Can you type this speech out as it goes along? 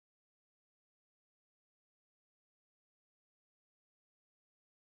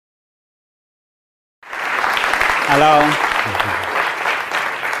Hello.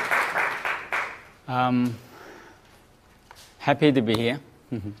 Happy to be here.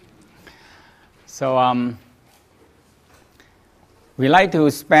 So we like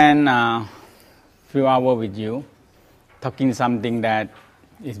to spend a few hours with you talking something that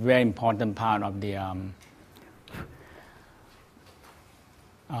is very important part of the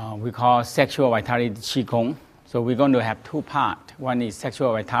we call sexual vitality Qigong. So we're going to have two parts. One is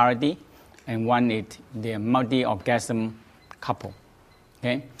sexual vitality, and one is the multi-orgasm couple.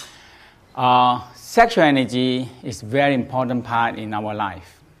 Okay, sexual energy is very important part in our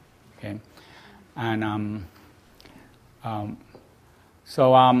life. Okay, and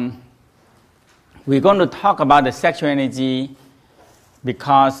we're going to talk about the sexual energy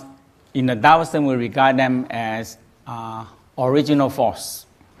because in the Taoism we regard them as original force.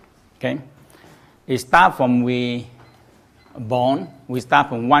 Okay, it starts from we born. We start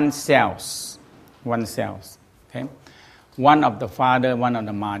from one cells. Okay, one of the father, one of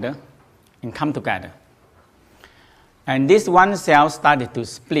the mother, and come together. And this one cell started to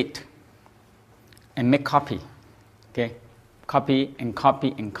split and make copy. Okay, copy and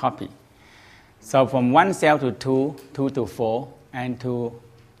copy and copy. So from one cell to two, two to four, and to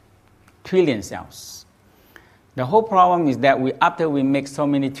trillion cells. The whole problem is that after we make so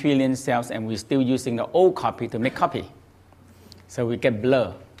many trillion cells and we're still using the old copy to make copy. So we get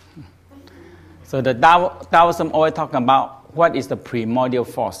blur. So the Taoism always talk about what is the primordial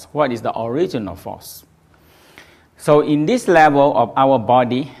force, what is the original force. So in this level of our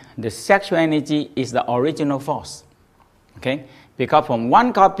body, the sexual energy is the original force. Okay? Because from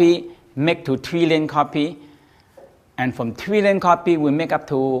one copy make to trillion copy, and from trillion copy we make up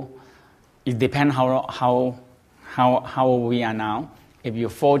to, it depends how we are now. If you're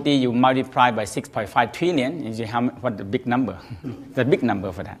 40, you multiply by 6.5 trillion, you see what the big number. The big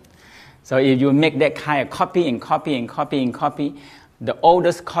number for that. So if you make that kind of copy and copy and copy and copy, the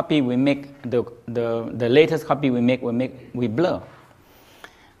oldest copy we make, the latest copy we blur.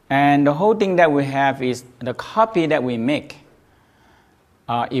 And the whole thing that we have is the copy that we make.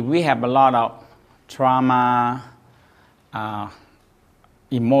 If we have a lot of trauma,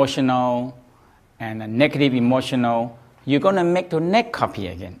 emotional, and negative emotional, you're going to make the next copy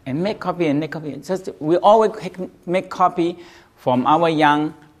again, and make copy and make copy. Just, we always make copy from our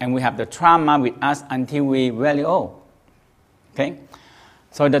young, and we have the trauma with us until we're really old. Okay?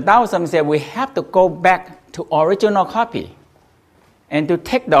 So the Taoism said we have to go back to original copy, and to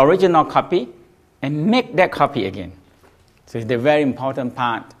take the original copy and make that copy again. So it's the very important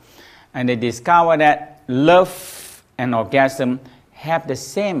part. And they discover that love and orgasm have the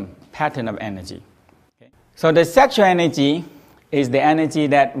same pattern of energy. Okay? So the sexual energy is the energy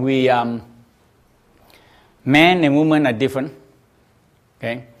that we, man and woman are different.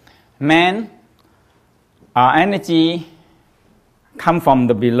 Okay? Man, our energy come from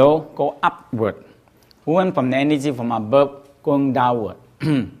the below, go upward. Woman from the energy from above, going downward.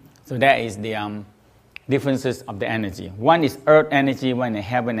 So that is the differences of the energy. One is earth energy, one is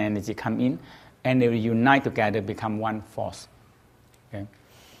heaven energy come in, and they will unite together, become one force. Okay.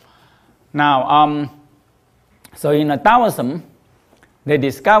 Now, so in the Taoism, they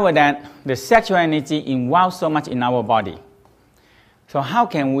discovered that the sexual energy involves so much in our body. So how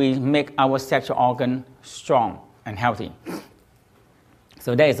can we make our sexual organ strong and healthy?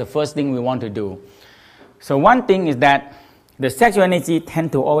 So that is the first thing we want to do. So one thing is that the sexual energy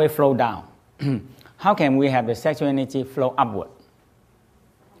tend to always flow down. How can we have the sexual energy flow upward?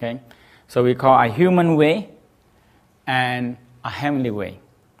 Okay, so we call a human way and a heavenly way.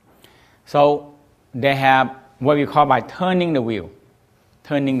 So they have what we call by turning the wheel.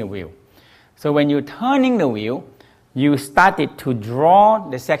 Turning the wheel. So when you're turning the wheel, you started to draw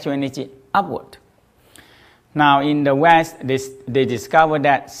the sexual energy upward. Now in the West, they discovered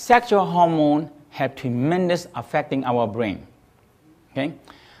that sexual hormones have tremendous affecting our brain. Okay.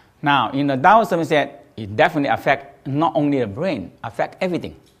 Now, in the Taoism said, it definitely affects not only the brain, affects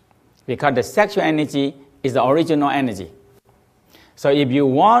everything. Because the sexual energy is the original energy. So if you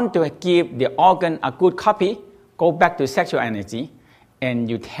want to give the organ a good copy, go back to sexual energy, and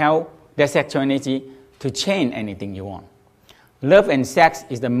you tell the sexual energy to change anything you want. Love and sex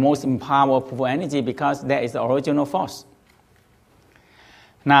is the most powerful energy because that is the original force.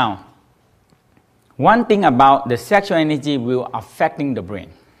 Now, one thing about the sexual energy will affecting the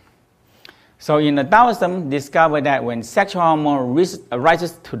brain. So in the Taoism, discover that when sexual hormone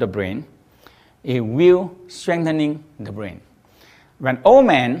rises to the brain, it will strengthening the brain. When old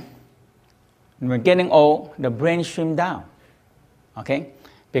man, when getting old, the brain shrink down. Okay,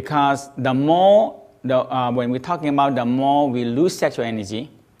 because the more when we're talking about the more we lose sexual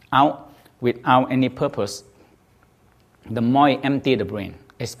energy out without any purpose, the more you empty the brain,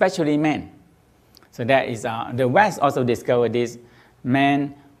 especially men. So that is, the West also discovered this.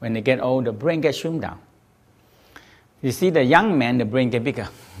 Men, when they get old, the brain gets shrunk down. You see the young man, the brain get bigger.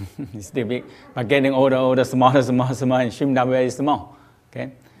 It's still big, but getting older, smaller, and shrink down very small.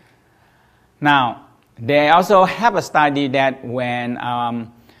 Okay. Now, they also have a study that when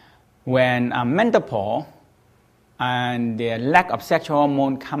menopause and the lack of sexual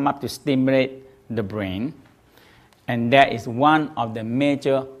hormone come up to stimulate the brain, and that is one of the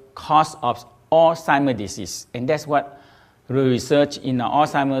major cause of Alzheimer's disease. And that's what research in the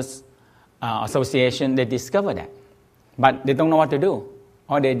Alzheimer's Association, they discovered that. But they don't know what to do.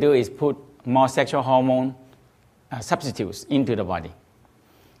 All they do is put more sexual hormone substitutes into the body.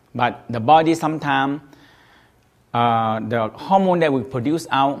 But the body sometimes, the hormone that we produce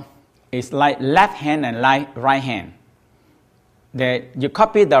out is like left hand and right hand. You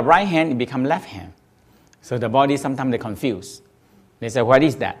copy the right hand, it becomes left hand. So the body sometimes they confuse. They say, what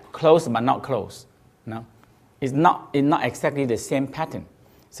is that? Close but not close. No? It's not exactly the same pattern.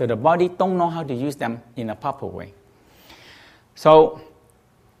 So the body don't know how to use them in a proper way. So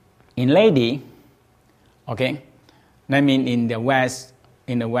in lady, okay, I mean in the West,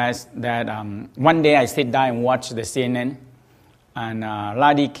 that one day I sit down and watch the CNN, and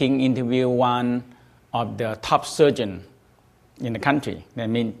Larry King interviewed one of the top surgeon in the country. I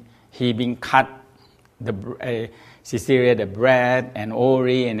mean, he been cut the cesarean, the breast and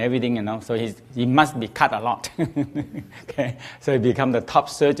ovary and everything, you know. So he must be cut a lot. Okay, so he become the top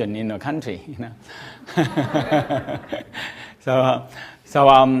surgeon in the country, you know. So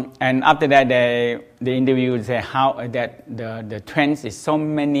and after that, the interview say how that the trend is so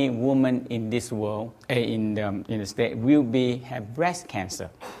many women in this world, in the state, will have breast cancer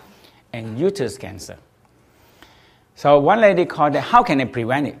and uterus cancer. So one lady called it, how can I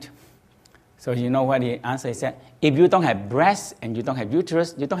prevent it? So you know what the answer is? Said, if you don't have breast and you don't have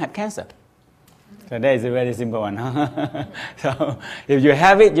uterus, you don't have cancer. So that is a very simple one. Huh? So if you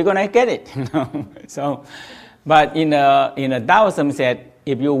have it, you're gonna get it. You know? So, but in a Taoism said,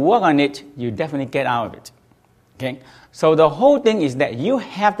 if you work on it, you definitely get out of it. Okay. So the whole thing is that you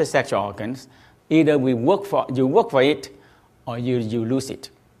have the sexual organs. Either you work for it, or you lose it.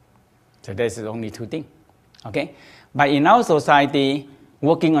 So there's only two things. Okay. But in our society,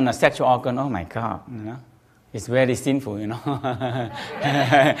 working on a sexual organ, oh my God, you know, it's very sinful, you know.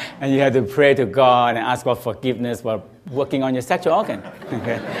 And you have to pray to God and ask for forgiveness for working on your sexual organ.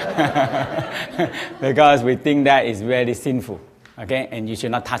 Okay? Because we think that is very sinful, okay, and you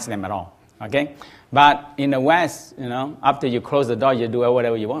should not touch them at all, okay. But in the West, you know, after you close the door, you do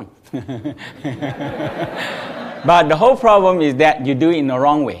whatever you want. But the whole problem is that you do it in the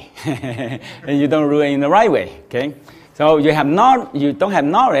wrong way, and you don't do it in the right way, okay. So you don't have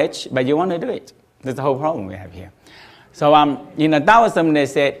knowledge, but you want to do it. That's the whole problem we have here. So in the Taoism, they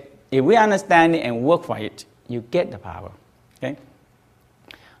said, if we understand it and work for it, you get the power. Okay.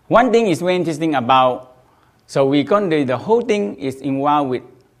 One thing is very interesting about. So we're going to the whole thing is involved with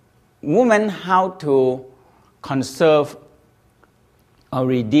women how to conserve or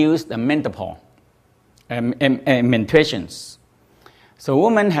reduce the menopause menstruations. So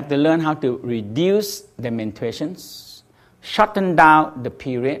women have to learn how to reduce the menstruations, shorten down the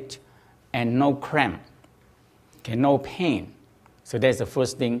period, and no cramp, okay, no pain. So that's the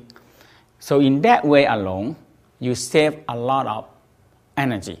first thing. So in that way alone, you save a lot of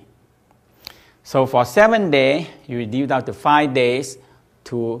energy. So for 7 days, you reduce down to 5 days,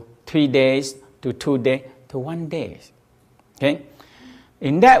 to 3 days, to 2 days, to 1 day. Okay?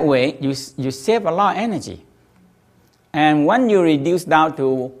 In that way, you save a lot of energy. And when you reduce down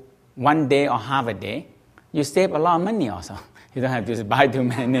to 1 day or half a day, you save a lot of money also. You don't have to buy too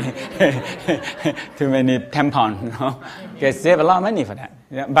many tampons. You know? You save a lot of money for that.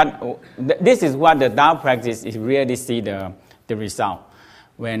 Yeah, but this is what the Tao practice is really see the result.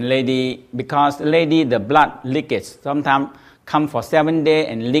 When because the blood leakage sometimes come for 7 days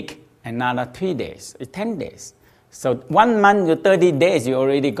and leak another 3 days, 10 days. So 1 month to 30 days, you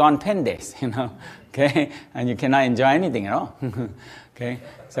already gone 10 days, you know, okay, and you cannot enjoy anything at all, okay.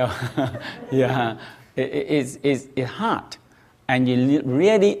 So yeah, it's hard, and you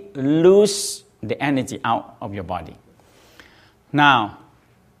really lose the energy out of your body. Now,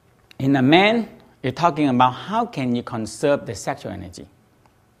 in a man, you're talking about how can you conserve the sexual energy.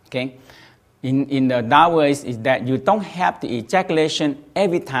 Okay, in the Tao ways is that you don't have the ejaculation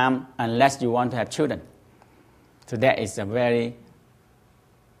every time unless you want to have children. So that is a very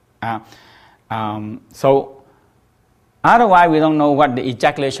so otherwise we don't know what the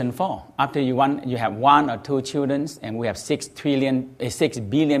ejaculation for. After you have 1 or 2 children, and we have 6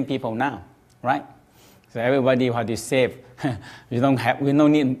 billion people now, right? So everybody what is safe. We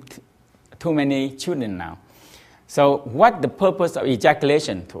don't need too many children now. So what the purpose of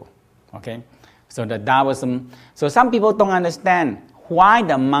ejaculation to? Okay, so the Taoism. So some people don't understand why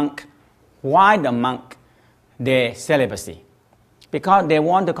the monk their celibacy, because they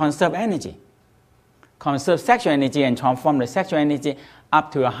want to conserve energy, conserve sexual energy, and transform the sexual energy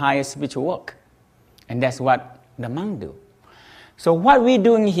up to a higher spiritual work, and that's what the monk do. So what we're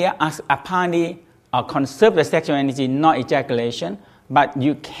doing here as apparently conserve the sexual energy, not ejaculation, but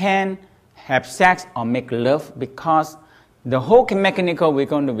you can have sex or make love, because the whole mechanical we're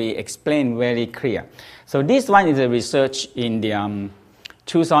going to be explained very clear. So this one is a research in the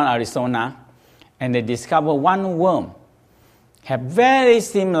Tucson, Arizona, and they discovered one worm have very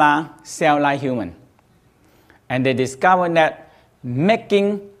similar cell like human, and they discovered that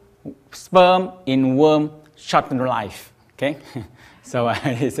making sperm in worm shorten life. Okay, so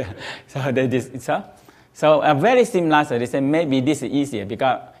very similar. So they said maybe this is easier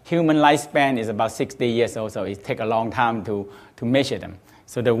because human lifespan is about 60 years old, so it takes a long time to measure them.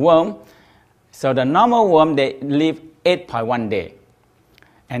 So the normal worm, they live 8.1 days.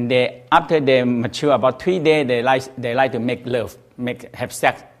 And after they mature about 3 days, they like to make love, have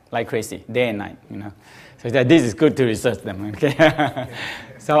sex like crazy, day and night. So this is good to research them. Okay.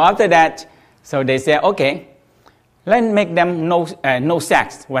 So after that, so they say, okay, let's make them no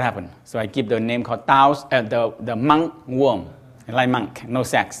sex. What happened? So I give the name called the monk worm. Like monk, no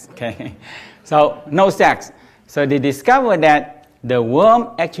sex. Okay, so no sex. So they discovered that the worm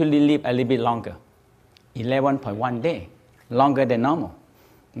actually live a little bit longer, 11.1 days, longer than normal.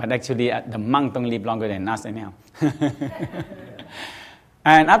 But actually, the monk don't live longer than us anyhow.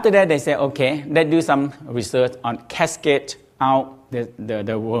 And after that, they say, okay, let's do some research on cascade out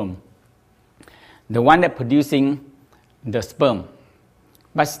the worm, the one that producing the sperm,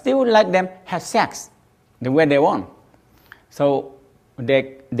 but still let them have sex the way they want. So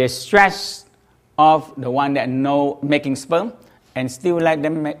they stress off the one that making sperm and still let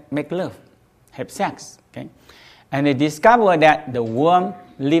them make love, have sex. Okay, and they discover that the worm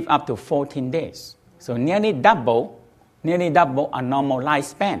live up to 14 days. So nearly double a normal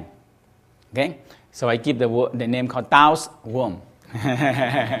lifespan. Okay, so I give the name called Tao's worm.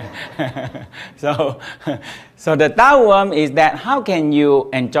 So the Tao worm is that how can you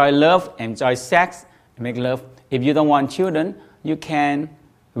enjoy love, enjoy sex, make love? If you don't want children, you can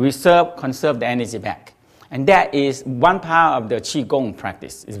conserve the energy back. And that is one part of the Qigong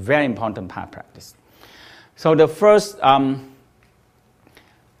practice. It's a very important part of practice. So the first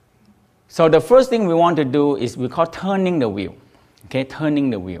thing we want to do is we call turning the wheel. Okay, turning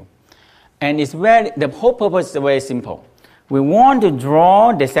the wheel. And the whole purpose is very simple. We want to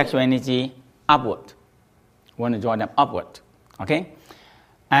draw the sexual energy upward. We want to draw them upward. Okay?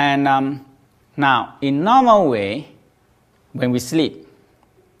 And now, in normal way, when we sleep,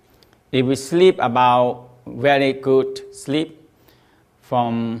 if we sleep about very good sleep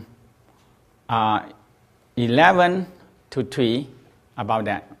from 11 to 3, about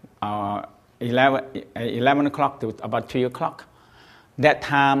that, 11 o'clock to about 3 o'clock, that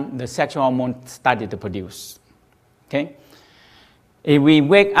time the sexual hormone started to produce. Okay? If we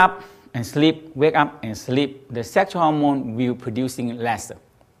wake up and sleep, the sexual hormone will producing lesser.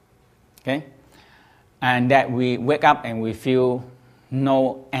 Okay? And that we wake up and we feel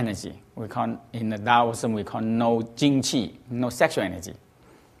no energy. In the Taoism, we call no jing qi, no sexual energy.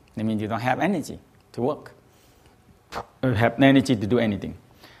 That means you don't have energy to work. You have energy to do anything.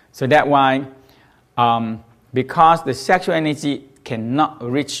 So that's why, because the sexual energy cannot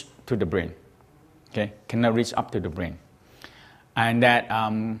reach to the brain, okay, cannot reach up to the brain. And that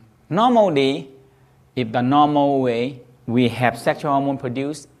normally, if the normal way, we have sexual hormone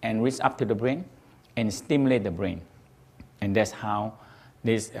produced and reach up to the brain and stimulate the brain. And that's how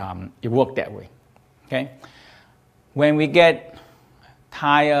it works that way. Okay? When we get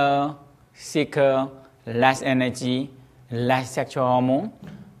tired, sicker, less energy, less sexual hormone,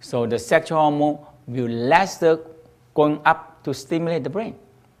 so the sexual hormone will less going up to stimulate the brain.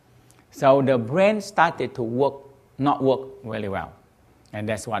 So the brain started to not work very well. And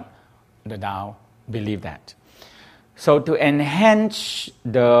that's what the Tao believe that. So to enhance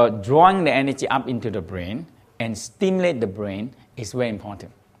drawing the energy up into the brain and stimulate the brain is very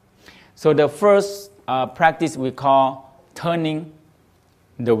important. So the first practice we call turning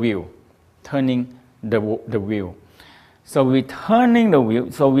the wheel. Turning the wheel. So we turning the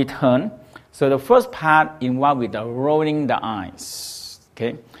wheel. So we turn. So the first part involved with the rolling the eyes.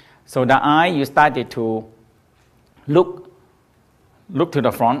 Okay. So the eye, you started to look to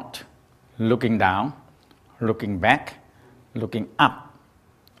the front, looking down, looking back, looking up.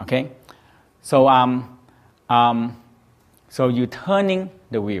 Okay. So So you're turning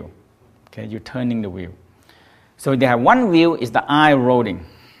the wheel. Okay, you're turning the wheel. So they have one wheel is the eye rolling.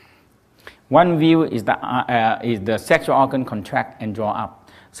 One wheel is the sexual organ contract and draw up.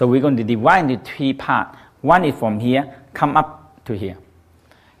 So we're going to divide into three parts. One is from here, come up to here.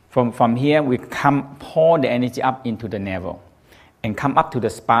 From here, we pour the energy up into the navel and come up to the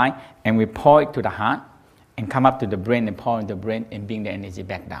spine, and we pour it to the heart and come up to the brain and pour in the brain and bring the energy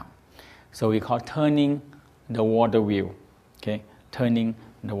back down. So we call turning the water wheel. Okay, turning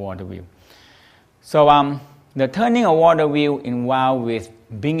the water wheel. So the turning a water wheel involved with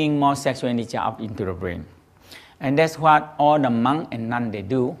bringing more sexual energy up into the brain. And that's what all the monks and nuns they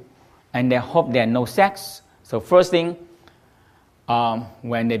do. And they hope there are no sex. So first thing,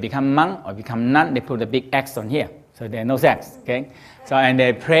 when they become monk or become nun, they put a big X on here. So there's no sex. Okay? So and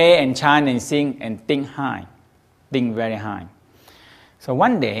they pray and chant and sing and think high. Think very high. So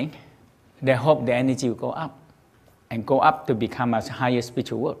one day, they hope the energy will go up. And go up to become a higher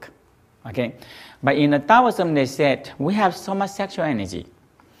spiritual work. Okay? But in the Taoism, they said, we have so much sexual energy.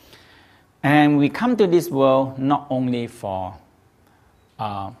 And we come to this world not only for,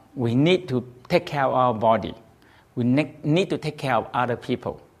 we need to take care of our body. We need to take care of other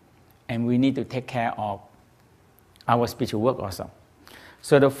people. And we need to take care of our spiritual work also.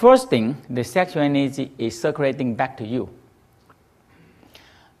 So the first thing, the sexual energy is circulating back to you.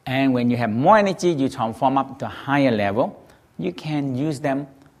 And when you have more energy, you transform up to a higher level. You can use them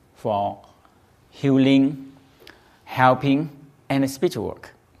for healing, helping, and spiritual work.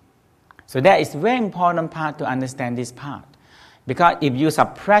 So that is a very important part to understand this part. Because if you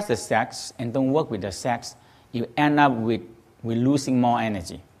suppress the sex and don't work with the sex, you end up with losing more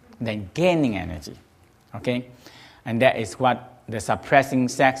energy than gaining energy. Okay? And that is what the suppressing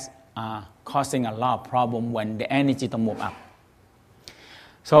sex are causing a lot of problem when the energy don't move up.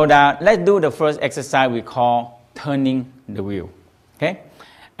 So let's do the first exercise we call turning the wheel. Okay?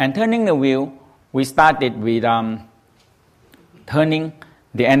 And turning the wheel, we started with turning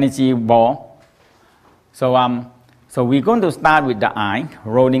the energy ball. So we're going to start with the eye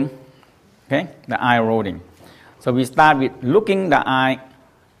rolling. Okay? The eye rolling. So we start with looking the eye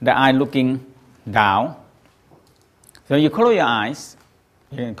looking down. So you close your eyes.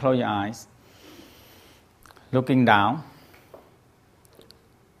 You can close your eyes. Looking down.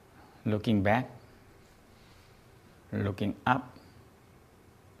 Looking back. Looking up.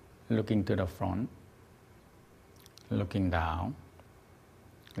 Looking to the front. Looking down.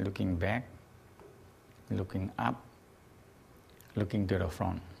 Looking back. Looking up. Looking to the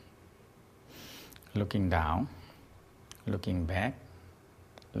front. Looking down. Looking back.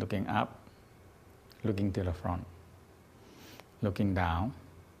 Looking up. Looking to the front. Looking down.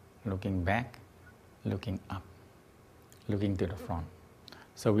 Looking back. Looking up. Looking to the front.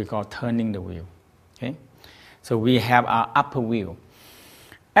 So we call turning the wheel. Okay? So we have our upper wheel.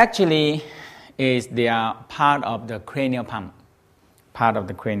 Actually, they are part of the cranial pump. Part of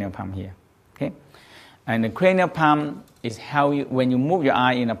the cranial pump here. Okay? And the cranial pump is how you, when you move your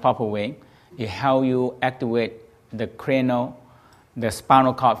eye in a proper way, it helps you activate the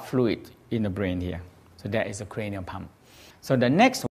spinal cord fluid in the brain here. So that is a cranial pump. So the next